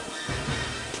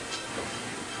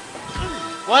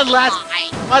 One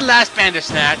last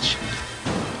Bandersnatch.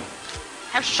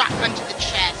 Have shotgun to the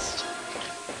chest.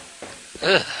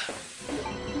 Ugh.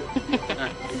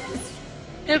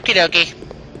 Okie dokie.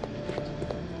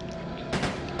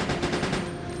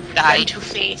 Gun Die. to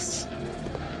face.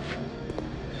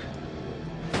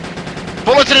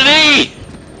 Bullet to the knee!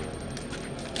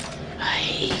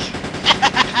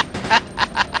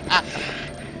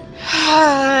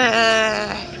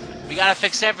 We gotta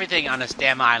fix everything on this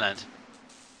damn island.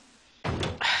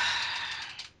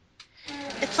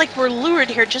 It's like we're lured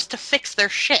here just to fix their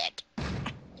shit.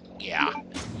 Yeah.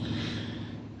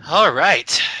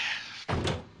 Alright.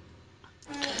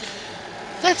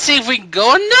 Let's see if we can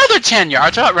go another 10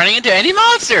 yards without running into any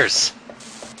monsters.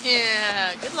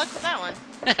 Yeah, good luck with that one.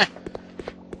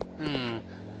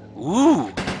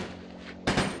 Ooh.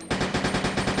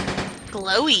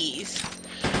 Glowies.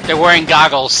 They're wearing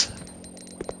goggles.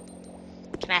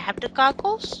 Can I have the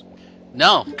goggles?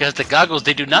 No, because the goggles,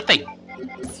 they do nothing.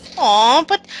 Aw,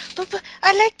 but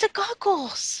I like the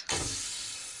goggles.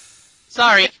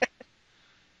 Sorry.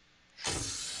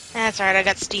 That's alright, I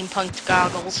got steampunked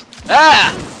goggles.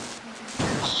 Ah!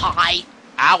 Hi.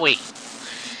 Owie.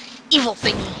 Evil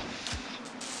thingy.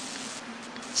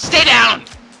 Stay down!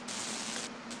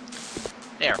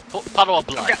 There, puddle of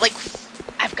blood.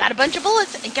 I've got a bunch of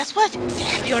bullets, and guess what? They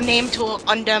have your name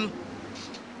on them.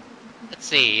 Let's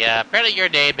see, apparently your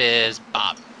name is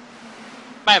Bob.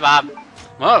 Bye, Bob.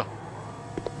 Whoa.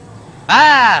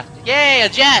 Ah! Yay, a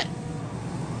jet!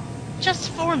 Just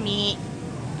for me.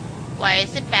 Why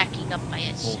is it backing up by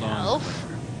Hold on. itself?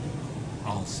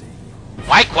 I'll see.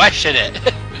 Why question it?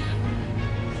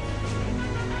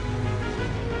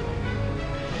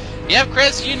 Yep,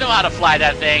 Chris, you know how to fly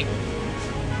that thing.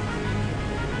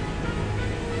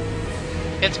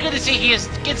 It's good to see it's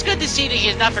good to see that he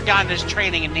has not forgotten his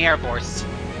training in the Air Force.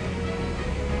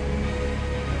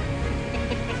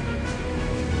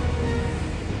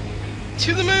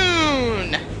 To the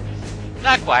moon!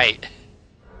 Not quite.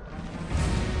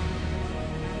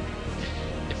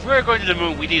 If we're going to the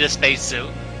moon, we need a spacesuit.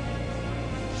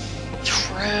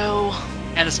 True.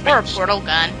 And a Or a space portal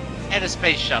gun. and a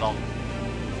space shuttle.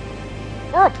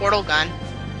 Or a portal gun.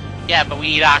 Yeah, but we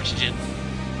need oxygen.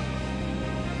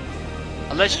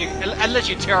 Unless you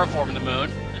terraform the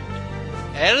moon.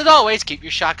 And as always, keep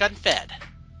your shotgun fed.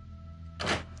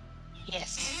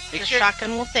 Yes. Make the sure-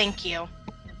 shotgun will thank you.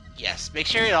 Yes, make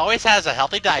sure it always has a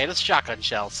healthy diet of shotgun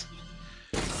shells.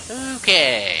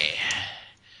 Okay.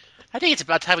 I think it's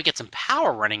about time we get some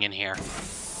power running in here.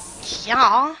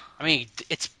 Yeah. I mean,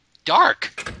 it's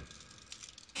dark.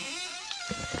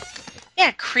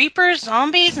 Yeah, creepers,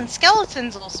 zombies, and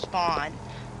skeletons will spawn.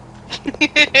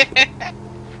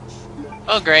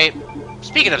 Oh, great.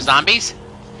 Speaking of zombies.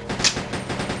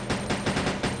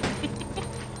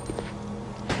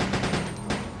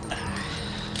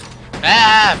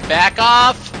 Ah, back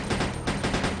off!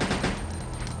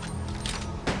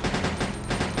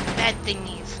 Bad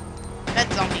thingies.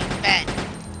 Bad zombies. Bad.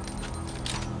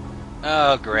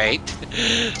 Oh, great.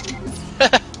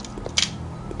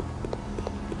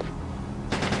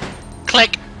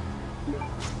 Click!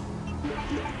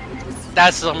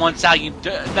 That's the one sound you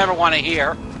never want to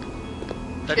hear.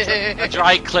 The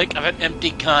dry click of an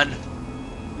empty gun.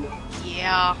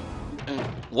 Yeah.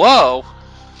 Whoa!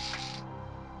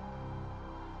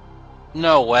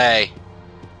 No way.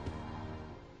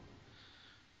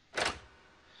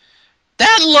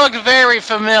 That looked very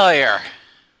familiar.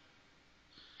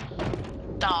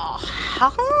 The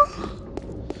hell?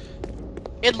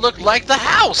 It looked like the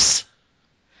house.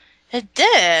 It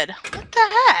did. What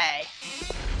the heck?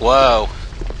 Whoa.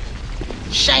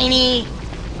 Shiny.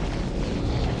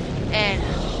 And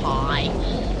high.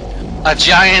 A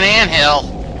giant anthill.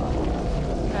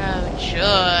 Oh,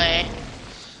 joy.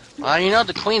 Well, you know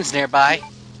the queen's nearby.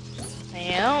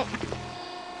 Yep.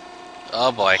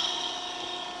 Oh boy.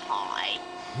 High.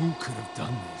 Who could have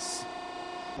done this?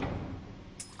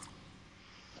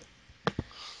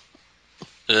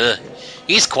 Ugh.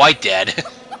 He's quite dead.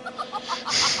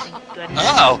 Thank goodness.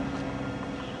 Uh-oh.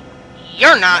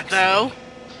 You're not, though.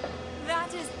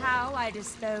 That is how I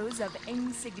dispose of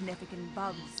insignificant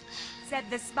bugs, said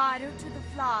the spider to the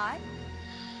fly.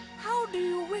 How do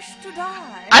you wish to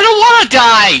die? I don't want to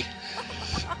die!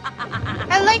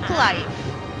 I like life.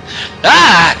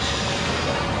 Ah!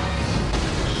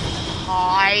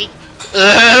 Hi.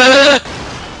 Ugh.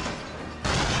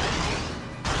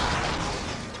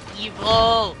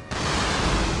 Evil.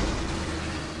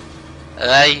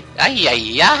 Ay, ay,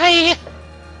 ay, ay.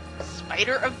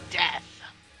 Spider of death.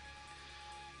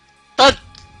 But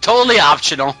totally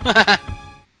optional.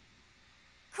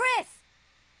 Chris!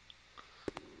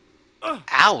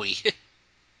 Owie. You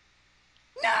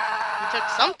took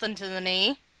something to the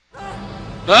knee.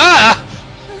 Ah!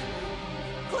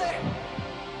 Claire!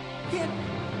 Can't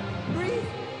breathe!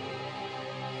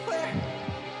 Claire!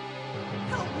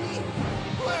 Help me!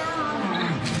 Claire!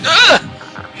 Ugh!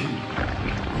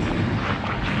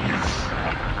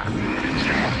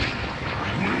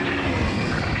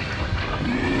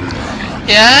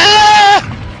 Yeah!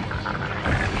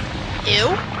 Ew.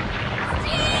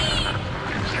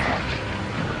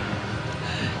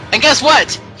 And guess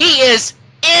what? He is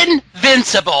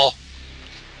invincible.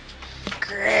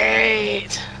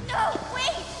 Great. No,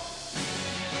 wait!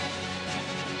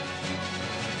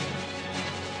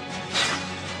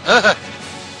 Ugh.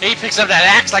 He picks up that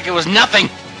axe like it was nothing.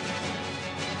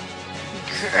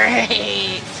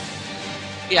 Great.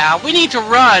 Yeah, we need to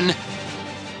run.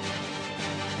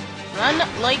 Run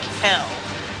like hell.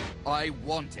 I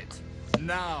want it.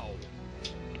 Now.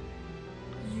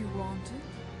 You want it?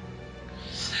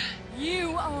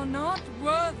 You are not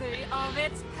worthy of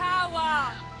its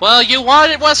power! Well, you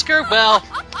want it, Wesker? Well,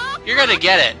 you're gonna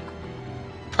get it.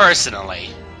 Personally.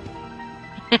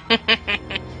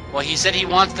 Well, he said he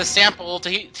wants the sample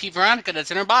to Veronica that's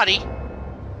in her body.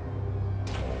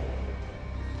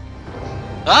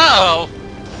 Uh-oh!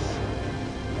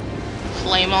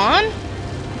 Flame on.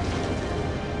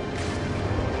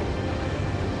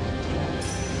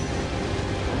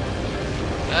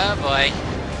 Oh boy.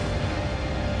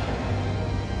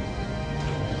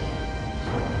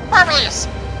 Marvelous!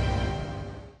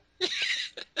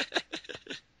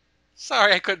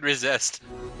 Sorry, I couldn't resist.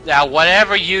 Now,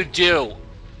 whatever you do,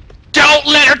 don't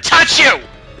let her touch you!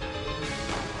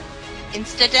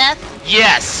 Insta-death?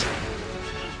 Yes!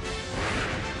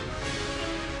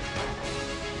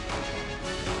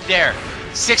 There.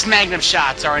 6 magnum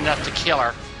shots are enough to kill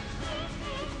her.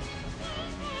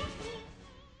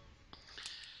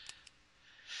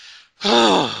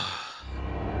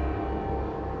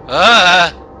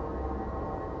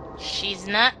 She's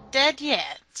not dead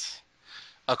yet.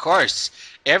 Of course,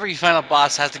 every final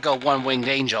boss has to go one-winged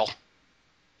angel.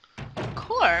 Of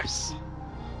course.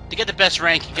 To get the best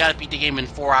rank, you gotta beat the game in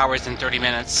 4 hours and 30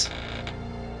 minutes.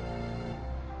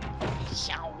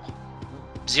 Yow.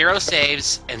 0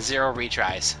 saves and 0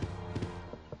 retries.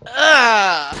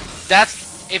 Ugh.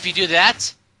 That's if you do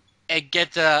that and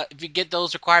if you get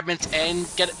those requirements and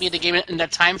beat the game in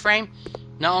that time frame.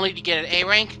 Not only do you get an A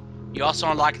rank, you also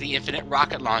unlock the infinite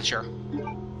rocket launcher.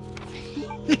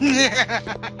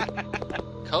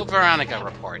 Code Veronica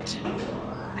report.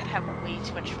 I'd have way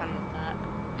too much fun with that.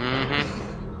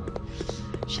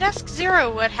 Mm-hmm. Should ask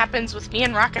Zero what happens with me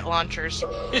and rocket launchers.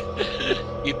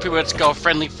 You pretty much go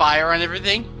friendly fire and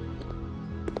everything?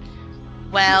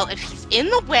 Well, if he's in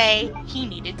the way, he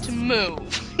needed to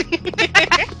move.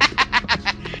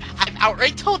 I've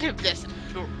outright told him this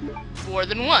more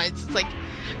than once. It's like,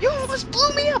 you almost blew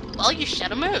me up. Well, you should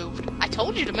have moved. I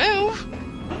told you to move.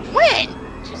 When?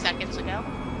 2 seconds ago.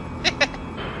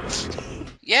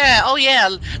 Yeah, oh yeah,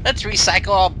 let's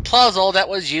recycle a puzzle that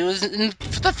was used in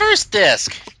the first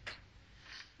disc.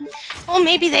 Well,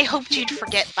 maybe they hoped you'd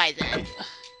forget by then.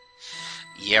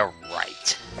 Yeah,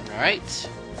 right. Alright.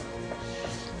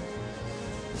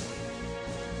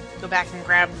 Go back and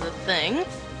grab the thing.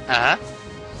 Uh-huh.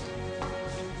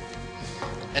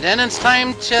 And then it's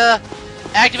time to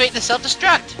activate the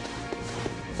self-destruct.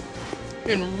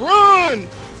 And run!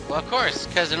 Well, of course,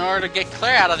 because in order to get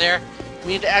Claire out of there,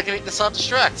 we need to activate the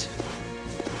self-destruct.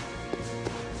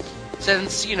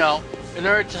 Since, you know, in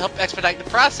order to help expedite the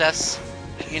process,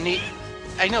 you need...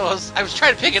 I know, I was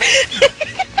trying to pick it up.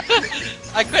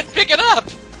 I couldn't pick it up.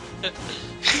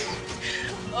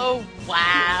 Oh,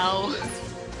 wow.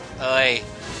 Oi.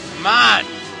 Come on.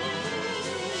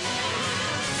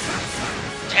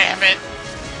 Damn it.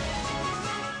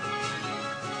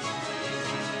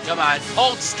 Come on,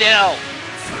 hold still.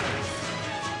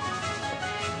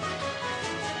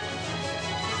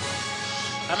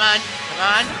 Come on, come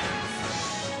on.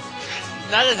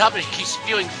 Not as helping, he keeps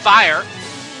spewing fire.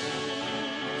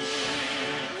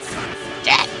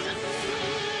 Death.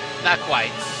 Not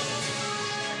quite.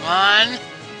 Come on.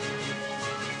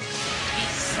 He's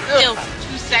still 2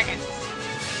 seconds.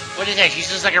 What is that? She's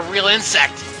just like a real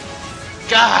insect.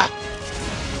 Gah!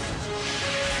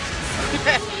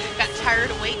 Got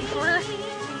tired of waiting for her?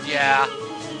 Yeah.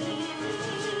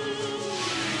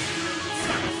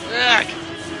 Ugh.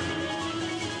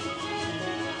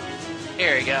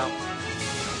 Here we go.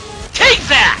 Take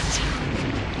that!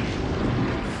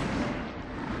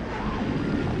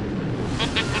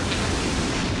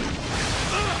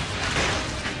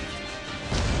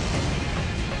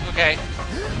 Okay.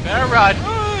 Better run.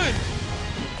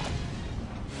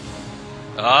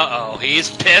 Uh-oh, he's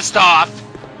pissed off.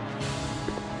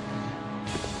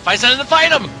 Find something to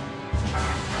fight him!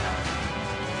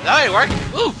 That ain't working.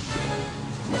 Ooh!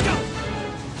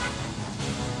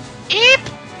 Eep!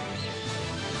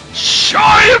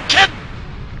 Sure you can!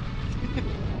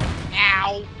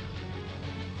 Ow.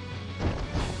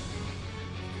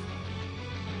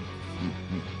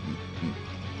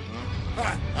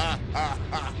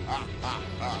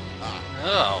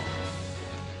 Oh.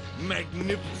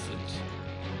 Magnificent,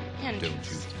 And don't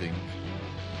you think?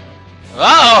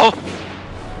 Uh-oh!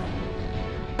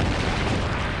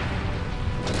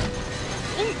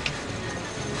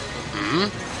 Hmm?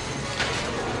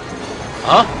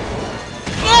 Huh?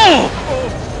 Oh!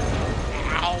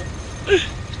 ow.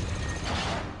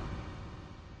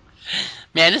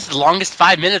 Man, this is the longest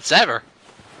 5 minutes ever.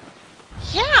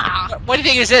 Yeah. What do you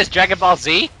think this is? Dragon Ball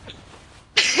Z?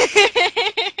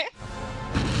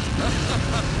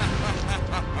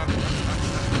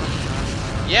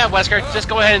 Yeah, Wesker, just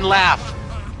go ahead and laugh.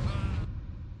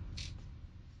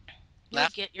 You'll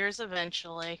get yours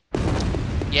eventually.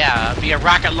 Yeah, via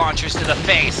rocket launchers to the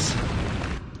face.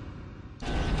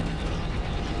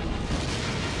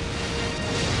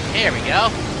 Here we go.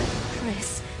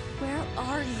 Chris, where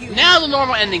are you? Now the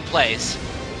normal ending plays.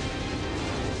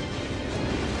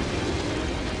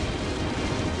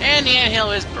 And the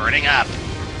anthill is burning up.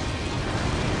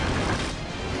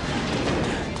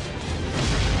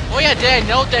 Oh yeah, did I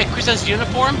know that Kristen's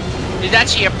uniform is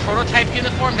actually a prototype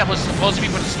uniform that was supposed to be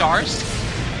for the stars?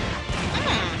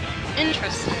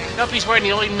 Interesting. Nope, he's wearing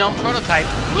the only known prototype.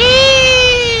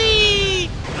 Whee!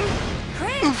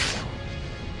 Chris!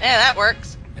 Yeah, that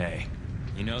works. Hey,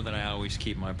 you know that I always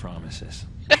keep my promises.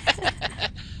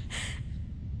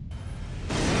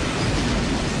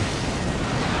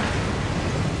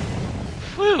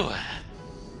 Whew.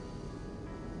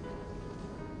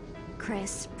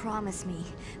 Chris, promise me.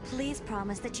 Please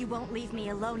promise that you won't leave me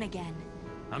alone again.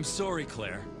 I'm sorry,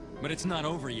 Claire, but it's not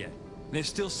over yet. There's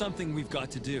still something we've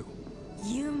got to do.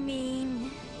 You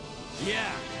mean...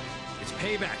 Yeah, it's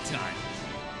payback time.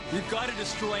 We've got to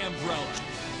destroy Umbrella.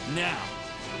 Now,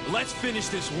 let's finish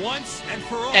this once and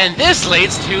for all. And this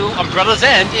leads to Umbrella's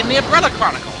end in the Umbrella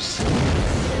Chronicles.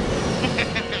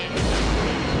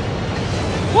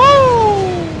 Woo!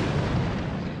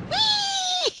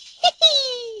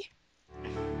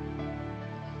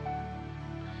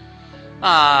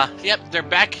 Yep, they're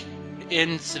back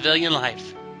in civilian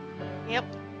life. Yep.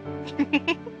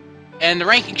 And the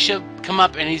ranking should come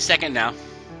up any second now.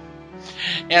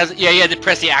 Yeah, you had to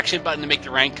press the action button to make the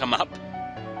rank come up.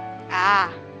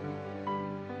 Ah.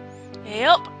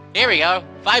 Yep. Here we go.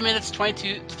 5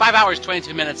 hours,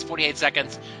 22 minutes, 48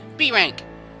 seconds. B rank.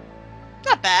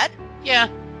 Not bad. Yeah.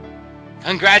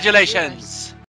 Congratulations.